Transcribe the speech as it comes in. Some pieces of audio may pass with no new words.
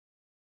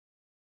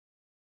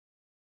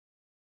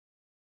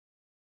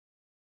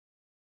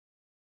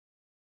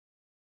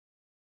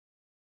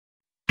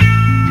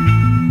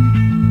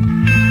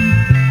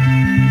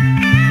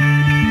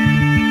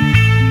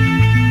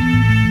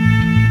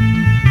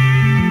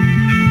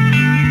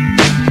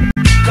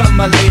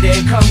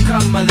lady,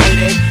 come my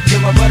lady,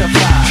 you're my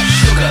butterfly,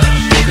 sugar,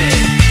 baby.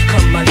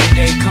 Come my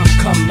lady,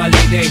 come my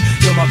lady,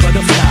 you're my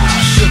butterfly,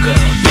 sugar,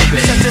 baby.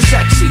 Such a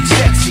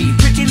sexy,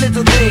 pretty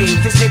little thing.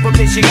 This April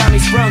bitch, you got me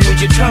sprung with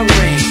your tongue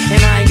ring.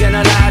 And I ain't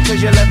gonna lie,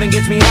 cause your loving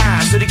gets me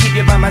high. So to keep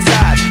you by my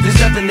side, there's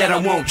nothing that I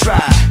won't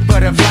try.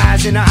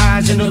 Butterflies in her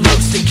eyes and her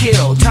looks to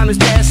kill. Time is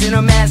passing,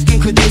 I'm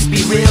asking, could this be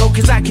real?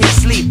 Cause I can't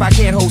sleep, I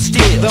can't hold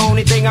still. The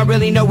only thing I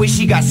really know is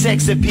she got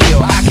sex appeal.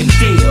 I can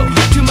feel,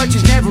 too much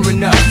is never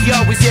enough. You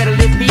always there to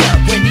lift me up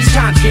when these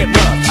times get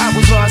rough. I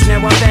was lost, now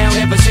I'm found,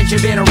 ever since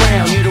you've been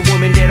around. You're the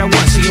woman that I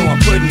want, so yo, I'm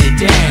putting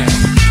it down.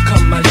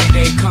 Come my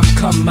lady,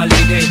 come my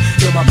lady,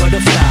 you're my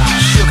butterfly,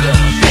 sugar,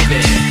 baby.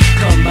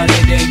 Come my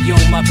lady,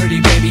 you're my pretty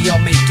baby,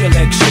 I'll make your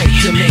legs shake,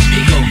 you make me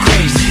go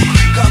crazy.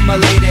 Come my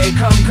lady,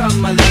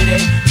 come my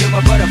lady, you're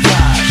my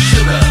butterfly,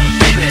 sugar,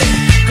 baby.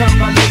 Come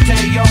my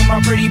lady, you're my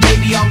pretty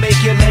baby, I'll make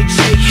your legs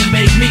shake, you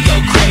make me go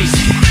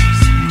crazy.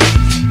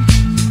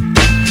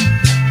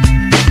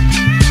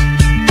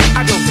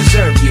 I don't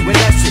deserve you, and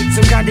that's it.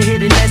 Some kind of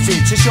hidden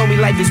message to show me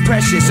life is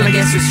precious, and I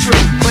guess it's true.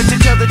 But to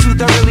tell the truth,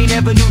 I really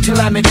never knew till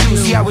I met you.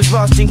 See, I was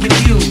lost and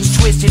confused,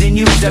 twisted and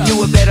used. I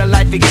knew a better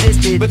life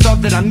existed, but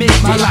thought that I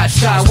missed my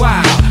lifestyle.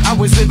 Wow, I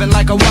was living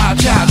like a wild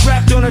child,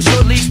 trapped on a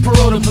short leash,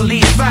 parole to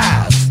police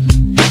files.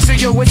 So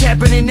yo, what's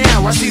happening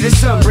now? I see the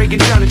sun breaking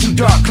down into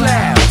dark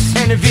clouds,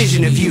 and a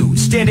vision of you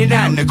standing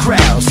out in the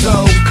crowd. So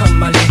come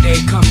my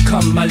lady, come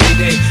my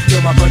lady,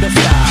 you're my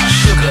butterfly,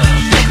 sugar,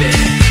 baby.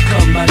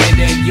 Come my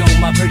lady, you're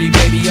my pretty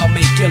baby, I'll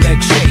make your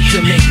legs shake,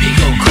 you make me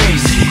go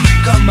crazy.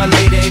 Come my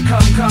lady,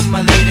 come my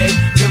lady,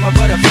 you're my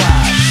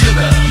butterfly,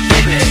 sugar,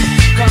 baby.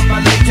 Come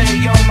my lady,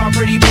 you're my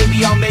pretty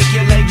baby, I'll make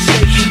your legs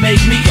shake, you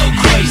make me go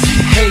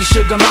crazy. Hey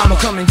sugar mama,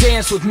 come and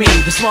dance with me.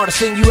 The smartest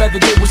thing you ever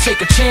did was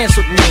take a chance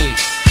with me.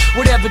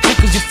 Whatever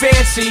tickles your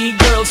fancy,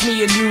 girls,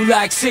 me and you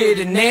like Sid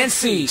and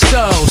Nancy.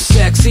 So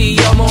sexy,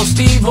 almost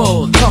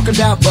evil, talking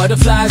about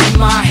butterflies in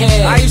my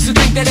head. I used to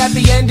think that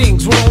happy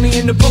endings were only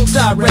in the books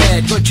I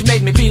read, but you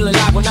made me feel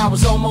alive when I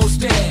was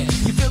almost dead.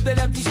 You filled that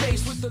empty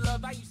space with the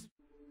love I used to...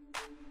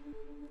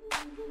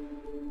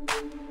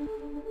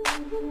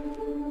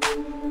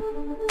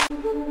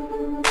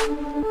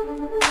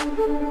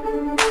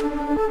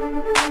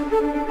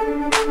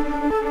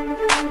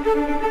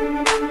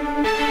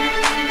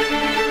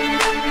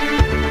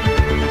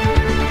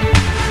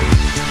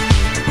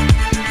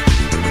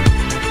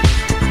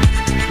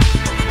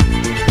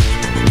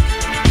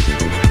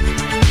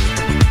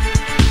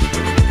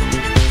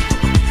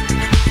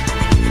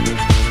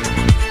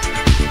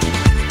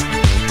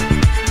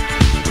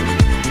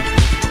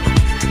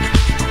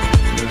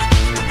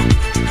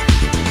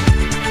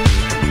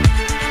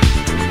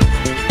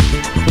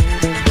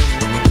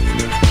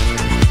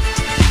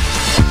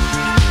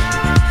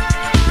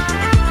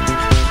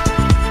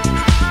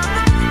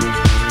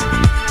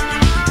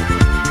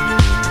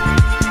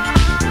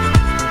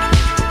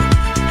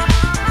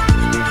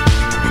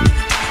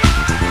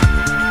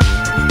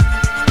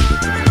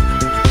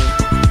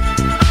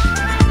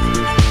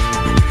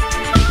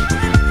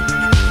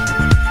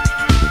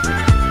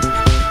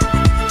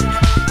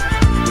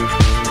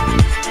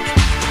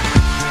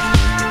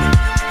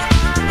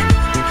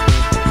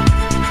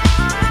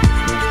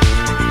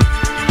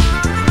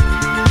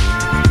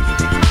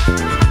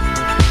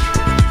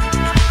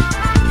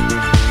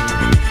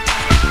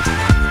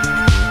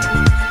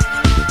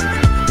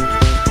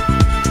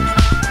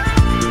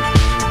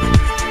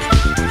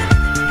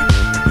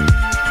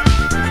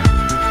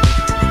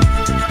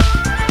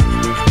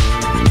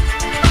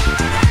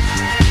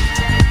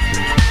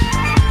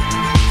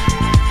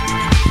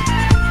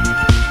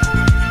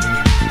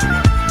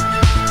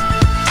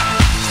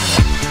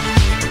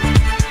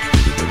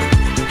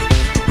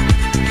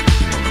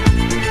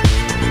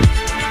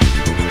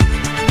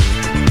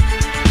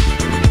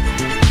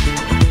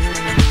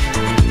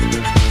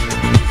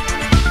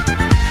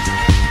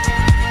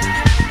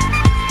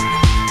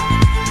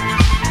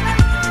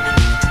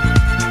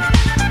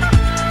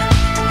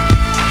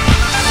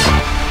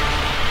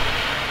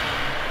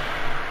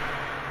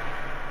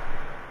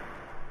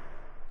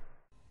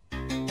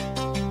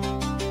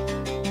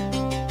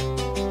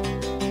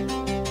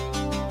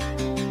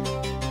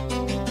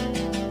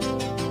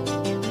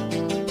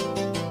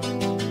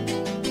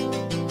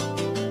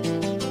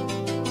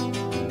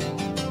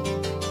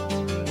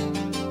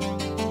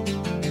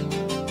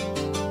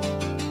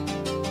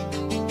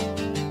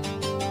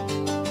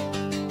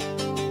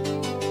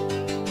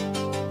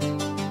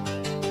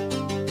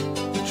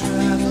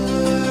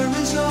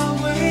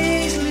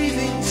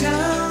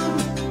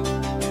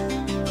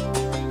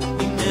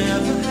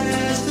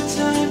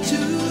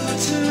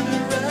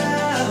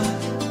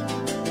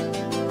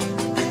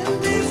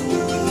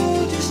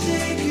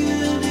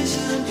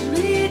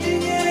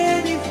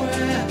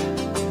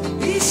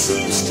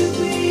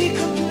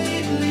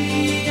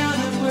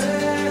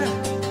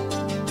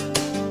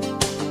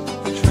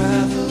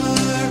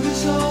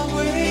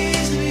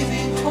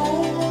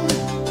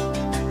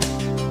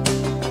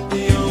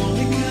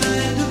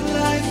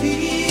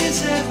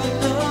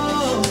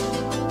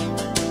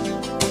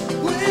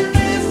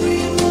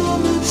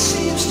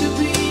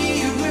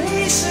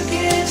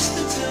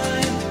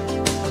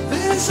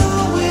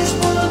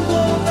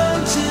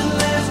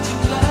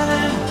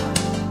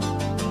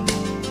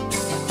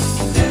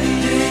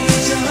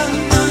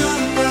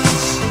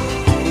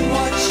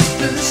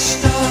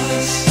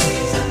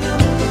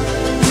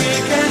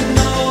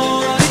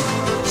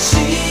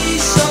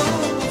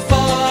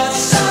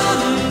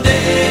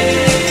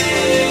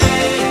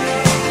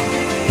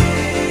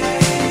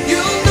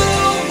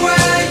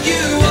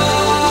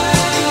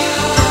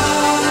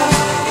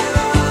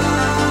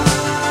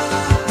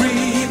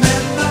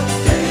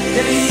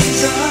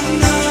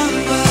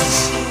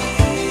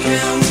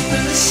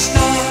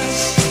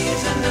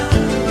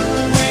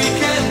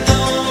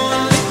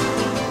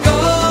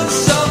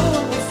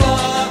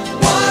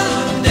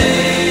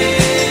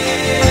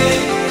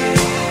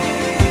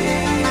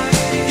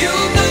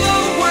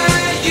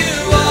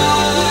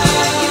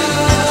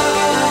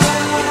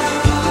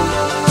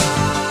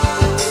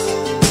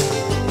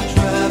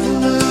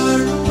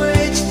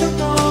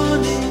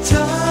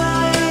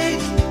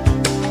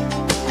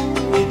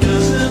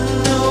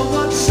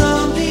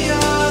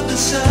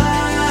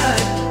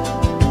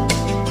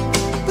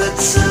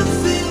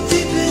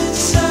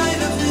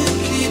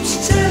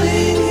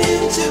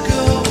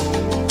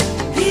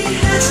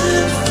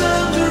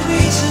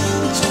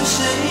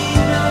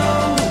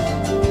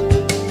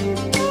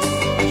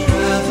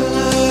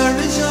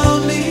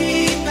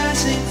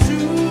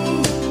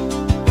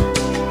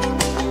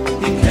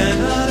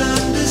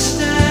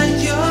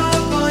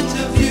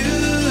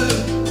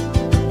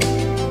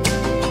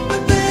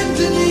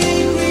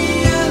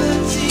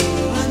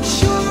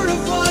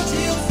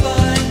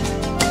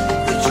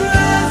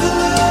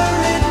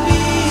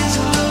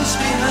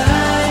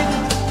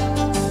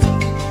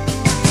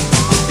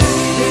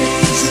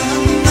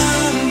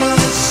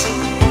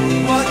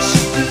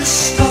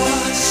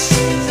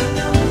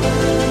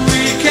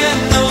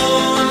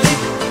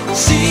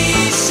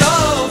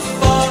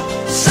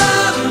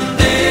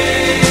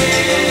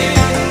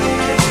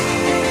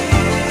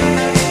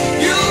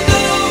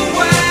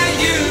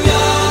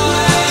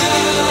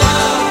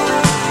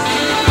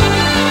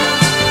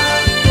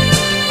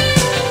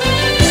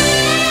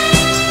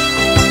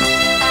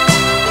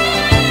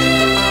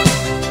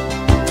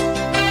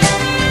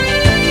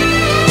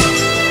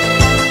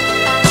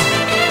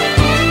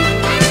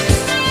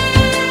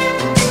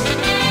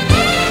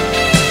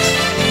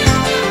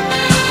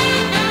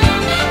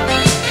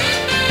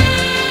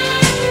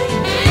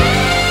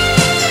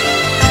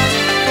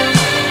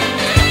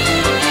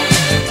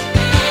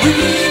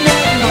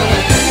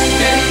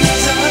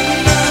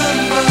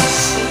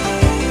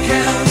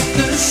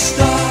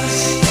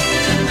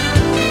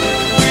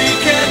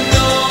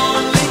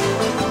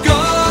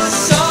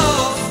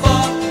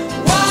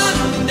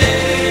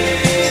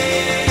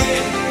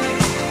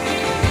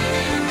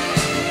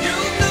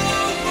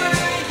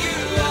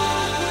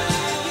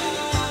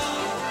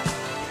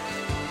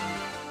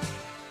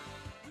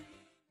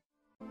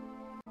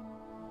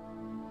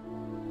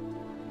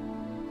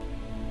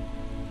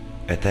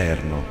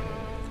 eterno,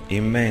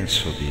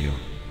 immenso Dio,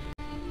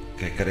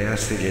 che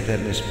creasti gli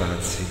eterni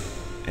spazi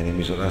e ne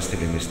misurasti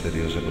le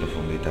misteriose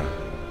profondità.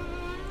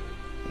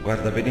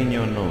 Guarda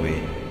benigno a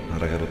noi,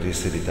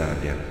 parachutisti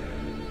d'Italia,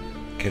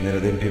 che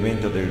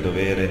nell'adempimento del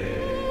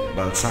dovere,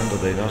 balzando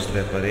dai nostri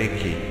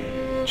apparecchi,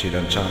 ci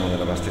lanciamo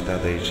nella vastità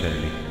dei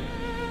cieli.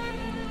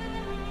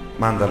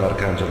 Manda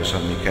l'Arcangelo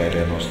San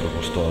Michele a nostro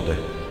custode,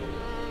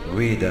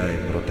 guida e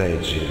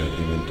proteggi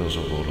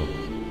l'ardimentoso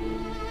volo.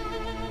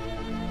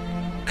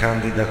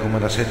 Candida come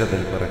la seta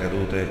del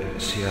paracadute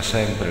sia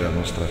sempre la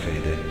nostra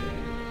fede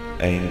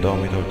e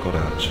indomito il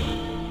coraggio.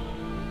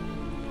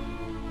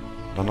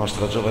 La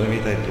nostra giovane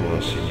vita è tua,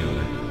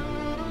 Signore.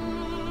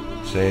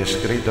 Se è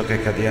scritto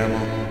che cadiamo,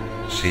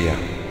 sia,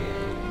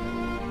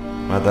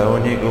 ma da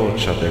ogni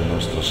goccia del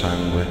nostro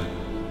sangue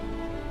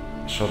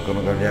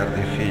sorgono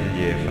gagliardi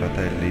figli e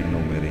fratelli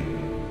innumeri,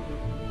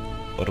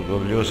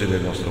 orgogliosi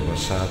del nostro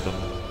passato,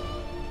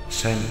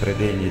 sempre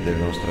degni del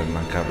nostro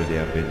immancabile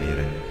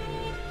avvenire.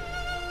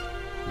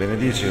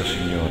 Benedici, o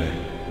Signore,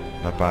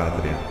 la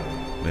patria,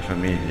 le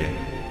famiglie,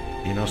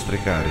 i nostri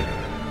cari.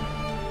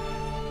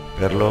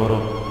 Per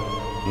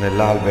loro,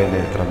 nell'alba e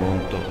nel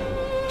tramonto,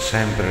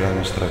 sempre la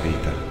nostra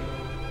vita,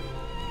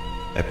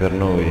 e per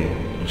noi,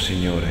 o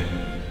Signore,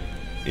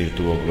 il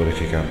tuo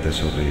glorificante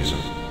sorriso.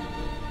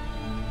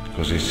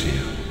 Così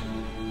sia.